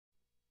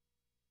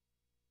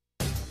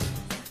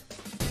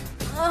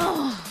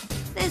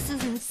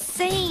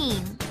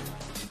insane.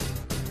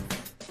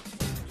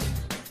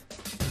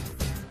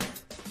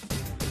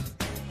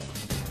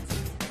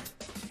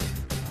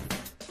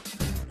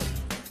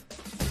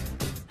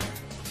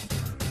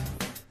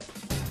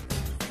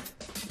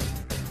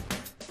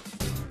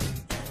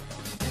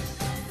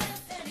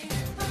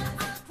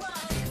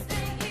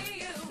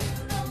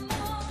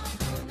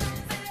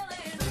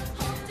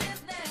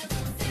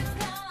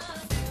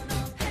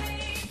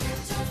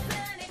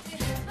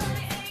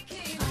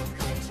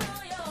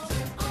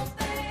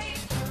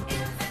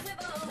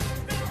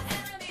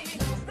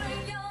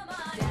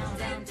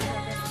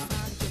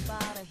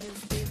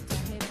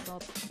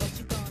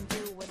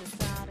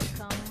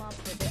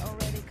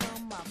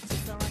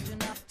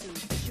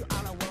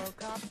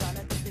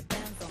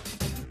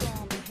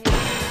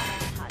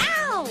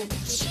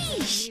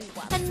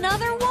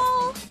 Another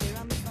wall?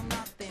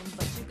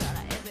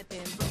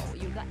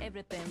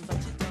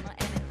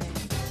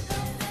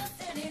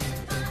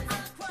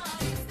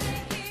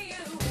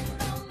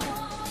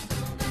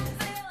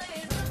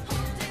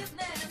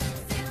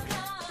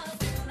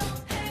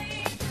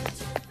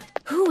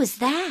 Who was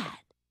that?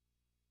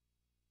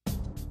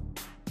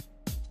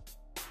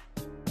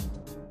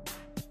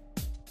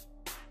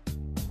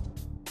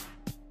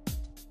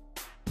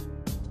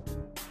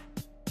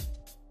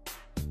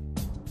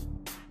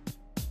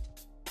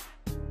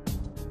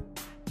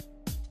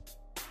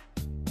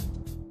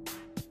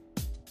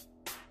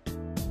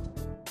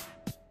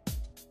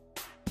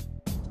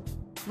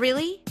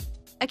 Really?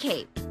 A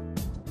cape.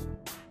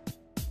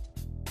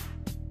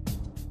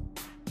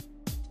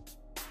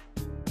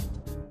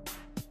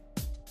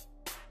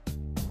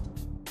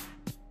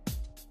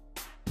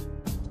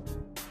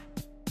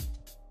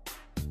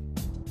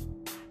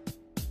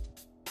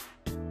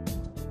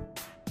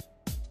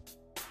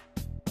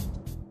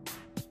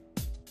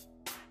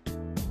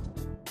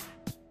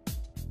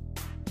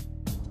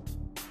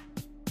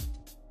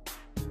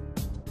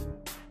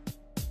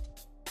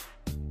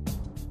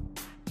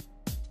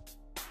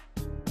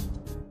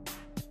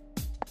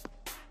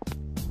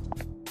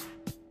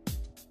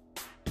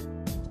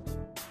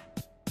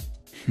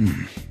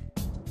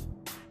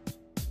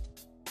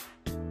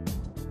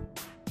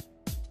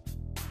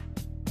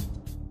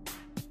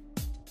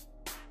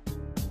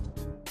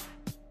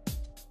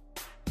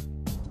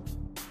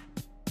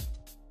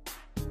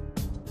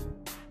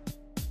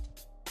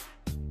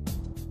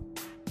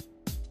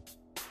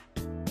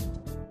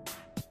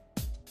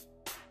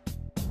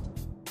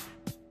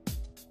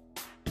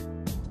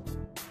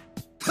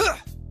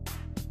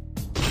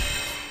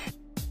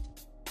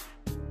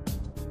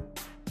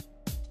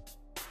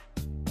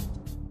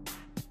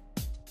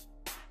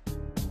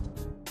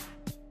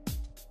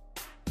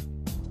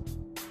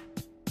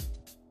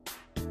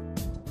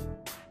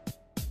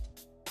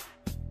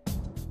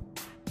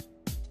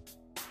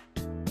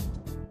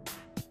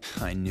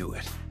 I knew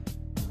it.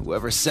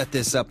 Whoever set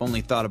this up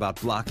only thought about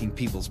blocking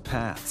people's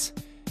paths.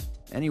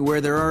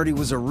 Anywhere there already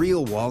was a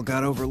real wall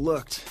got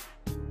overlooked.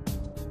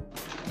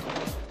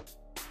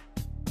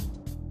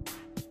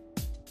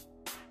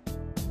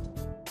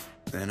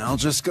 Then I'll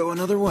just go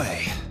another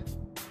way.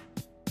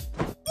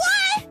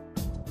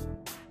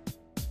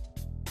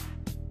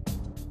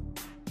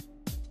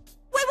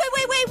 What?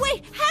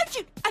 Wait. How'd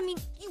you... I mean,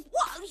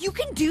 you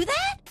can do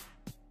that?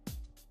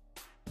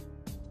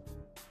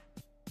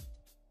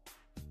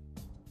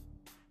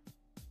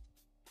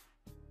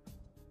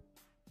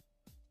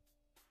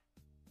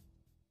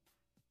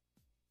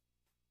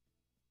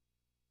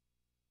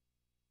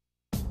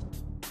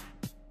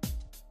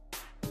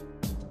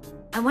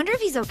 I wonder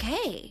if he's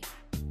okay.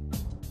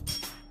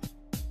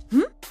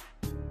 Hmm?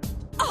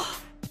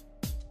 Oh!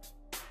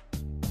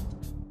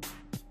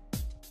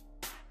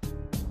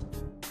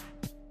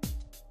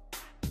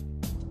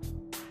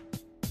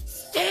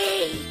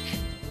 Steak!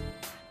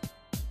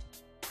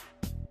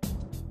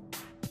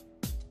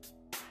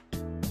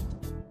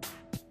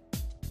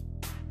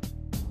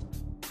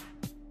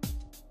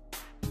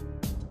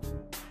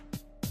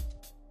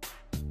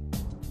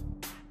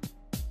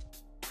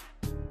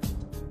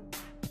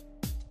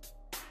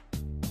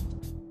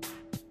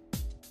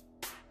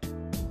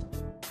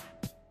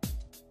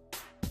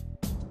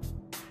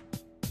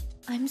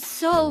 I'm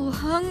so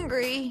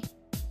hungry.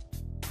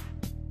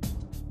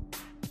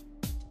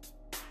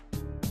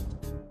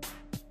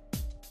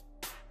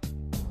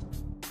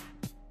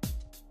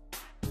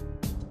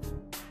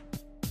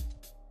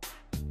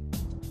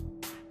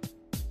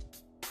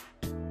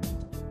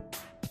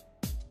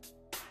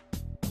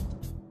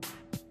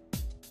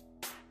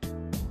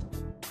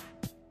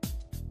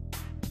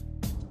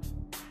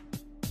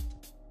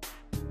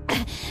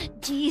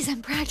 Geez,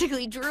 I'm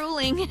practically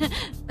drooling.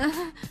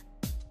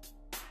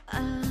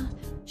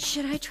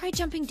 Should I try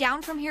jumping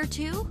down from here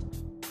too?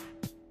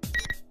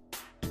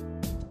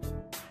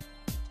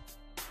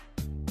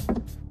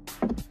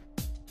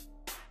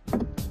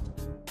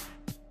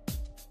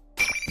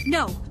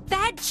 No,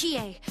 bad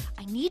Chie.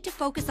 I need to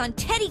focus on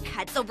teddy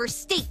cuts over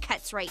steak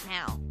cuts right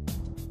now.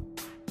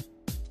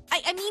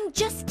 I mean,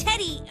 just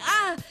teddy.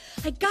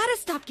 I gotta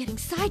stop getting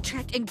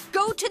sidetracked and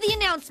go to the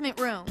announcement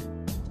room.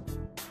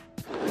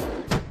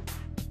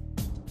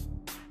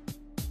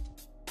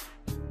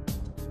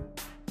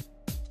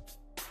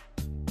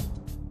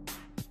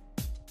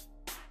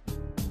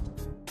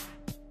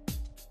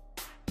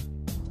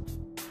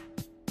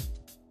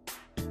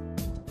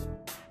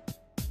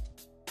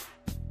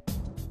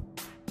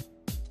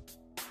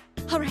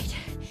 All right,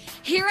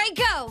 here I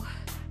go!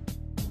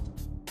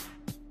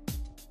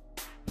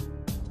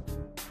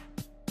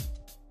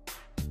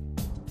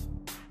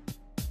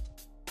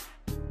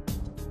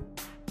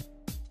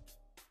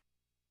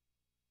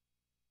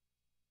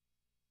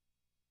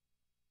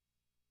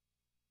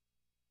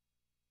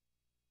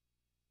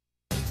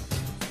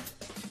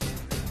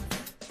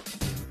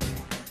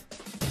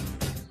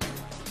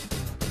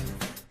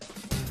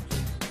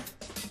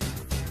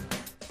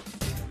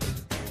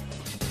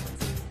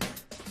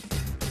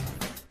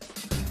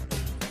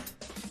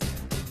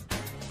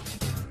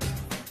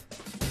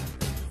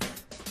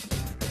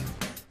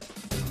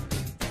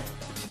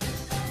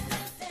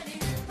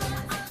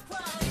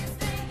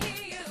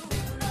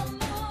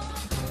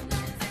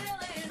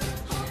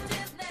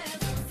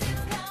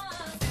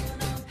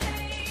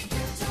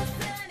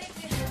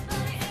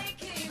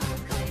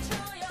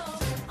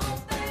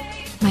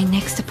 My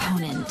next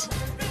opponent.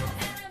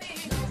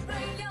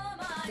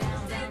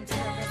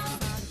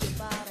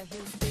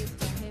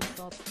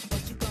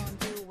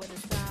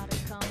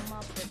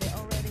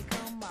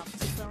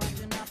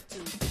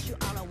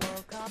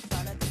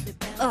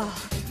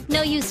 Ugh,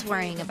 no use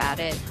worrying about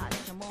it.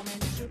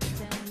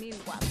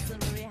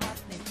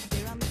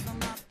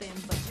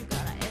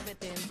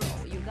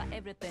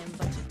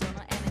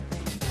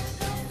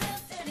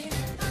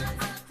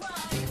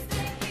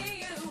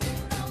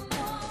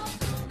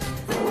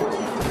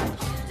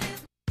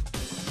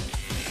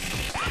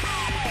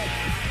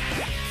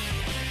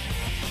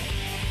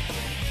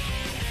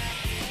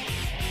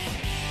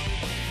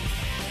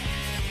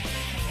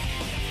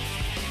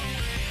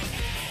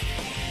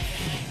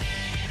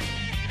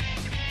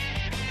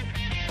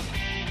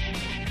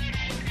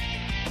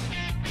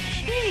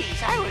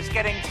 Jeez, I was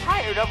getting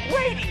tired of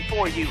waiting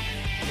for you.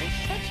 You're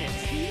such a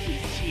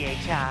tease,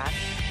 Chie-chan.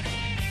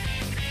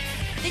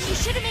 Then you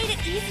should have made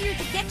it easier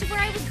to get to where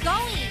I was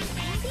going.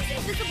 All these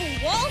invisible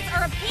walls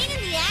are a pain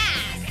in the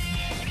ass.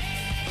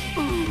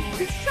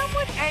 Ooh, is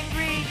someone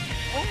angry?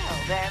 Well,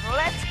 then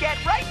let's get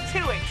right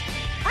to it.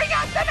 Bring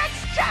out the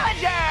next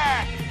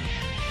challenger!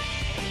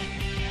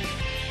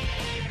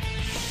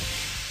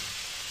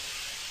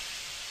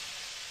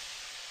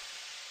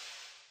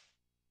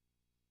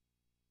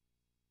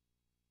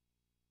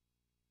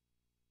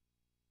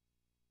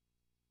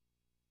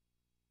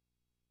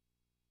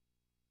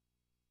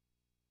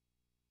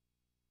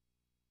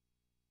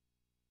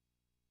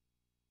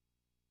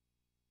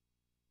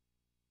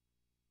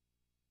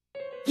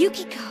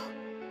 Yukiko.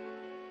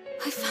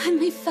 I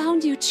finally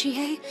found you,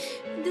 Chie.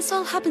 This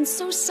all happened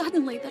so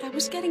suddenly that I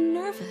was getting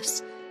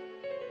nervous.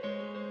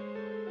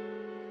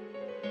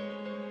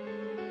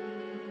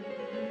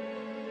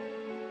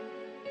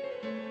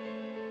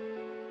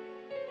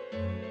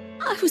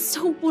 I was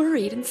so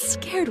worried and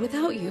scared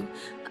without you.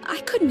 I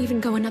couldn't even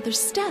go another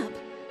step.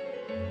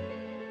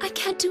 I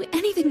can't do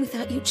anything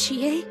without you,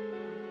 Chie.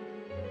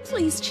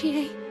 Please,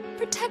 Chie,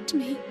 protect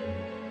me.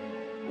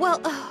 Well,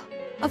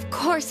 of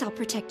course I'll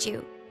protect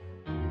you.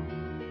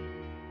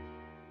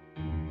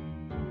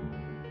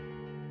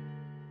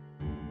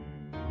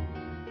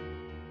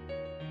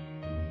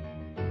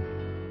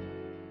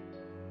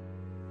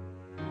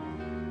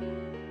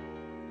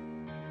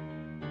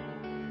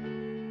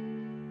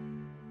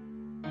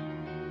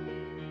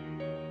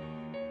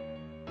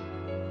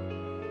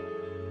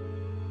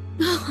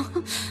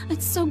 Oh,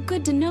 it's so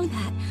good to know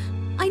that.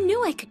 I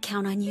knew I could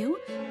count on you.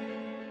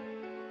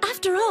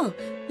 After all,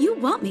 you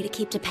want me to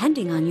keep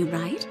depending on you,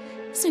 right?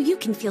 So you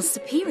can feel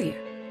superior.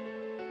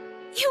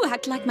 You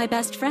act like my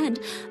best friend,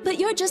 but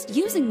you're just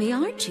using me,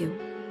 aren't you?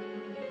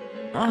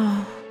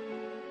 Oh.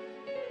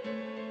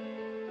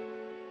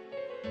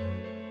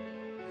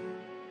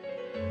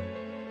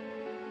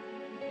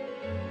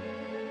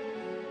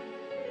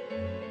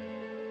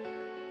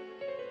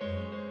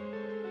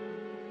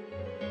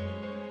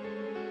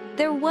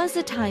 There was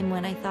a time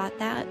when I thought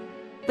that,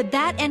 but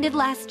that ended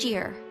last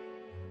year.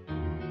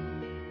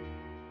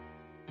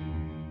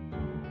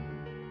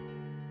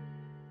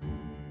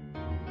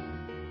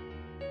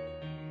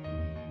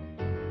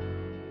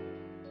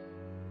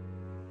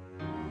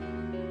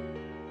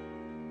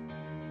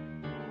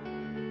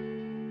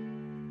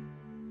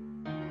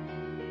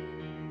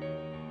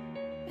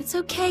 It's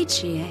okay,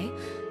 Chie.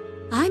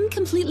 I'm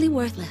completely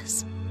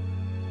worthless.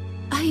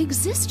 I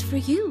exist for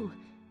you.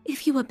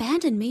 If you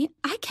abandon me,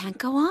 I can't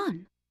go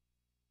on.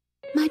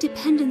 My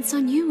dependence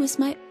on you is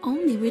my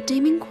only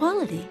redeeming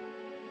quality.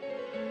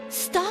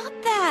 Stop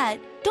that!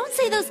 Don't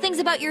say those things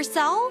about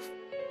yourself!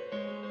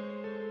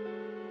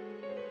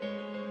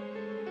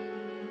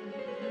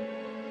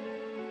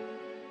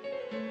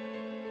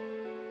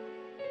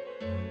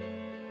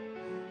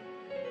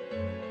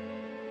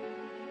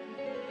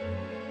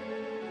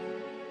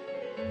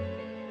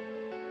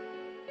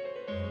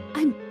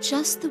 I'm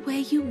just the way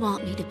you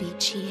want me to be,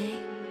 Chie.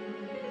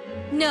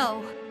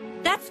 No,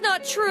 that's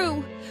not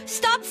true!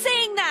 Stop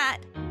saying that!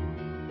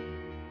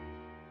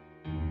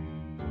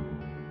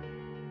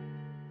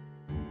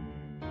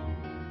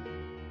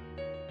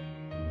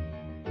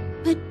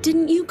 But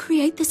didn't you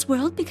create this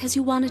world because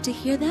you wanted to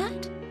hear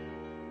that?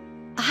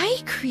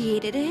 I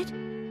created it?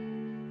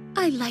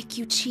 I like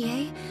you,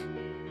 Chie.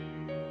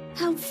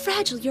 How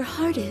fragile your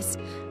heart is.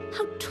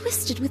 How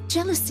twisted with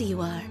jealousy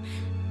you are.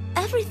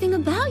 Everything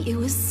about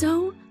you is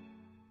so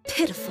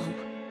pitiful.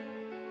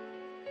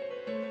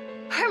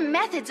 Her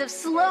methods of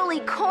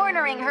slowly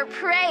cornering her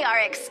prey are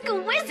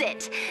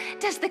exquisite.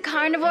 Does the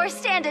carnivore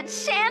stand a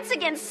chance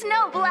against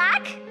Snow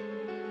Black?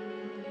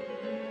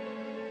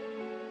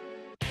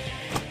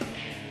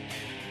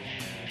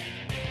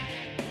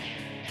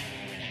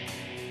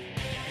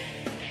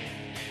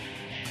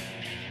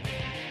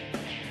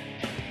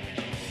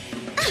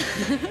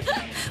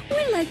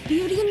 We're like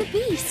Beauty and the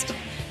Beast.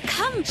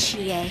 Come,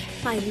 Chie,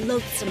 my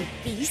loathsome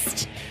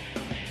beast.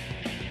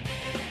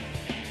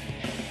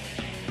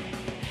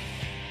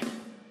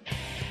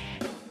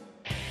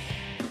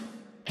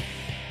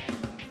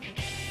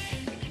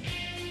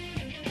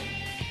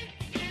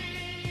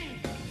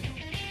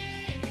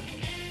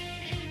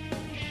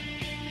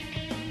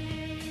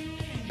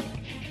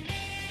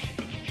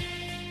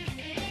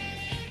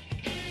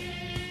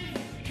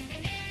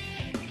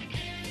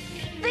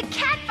 The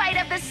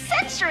catfight of the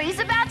century is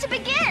about to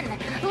begin!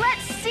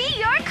 Let's see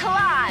your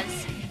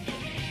claws!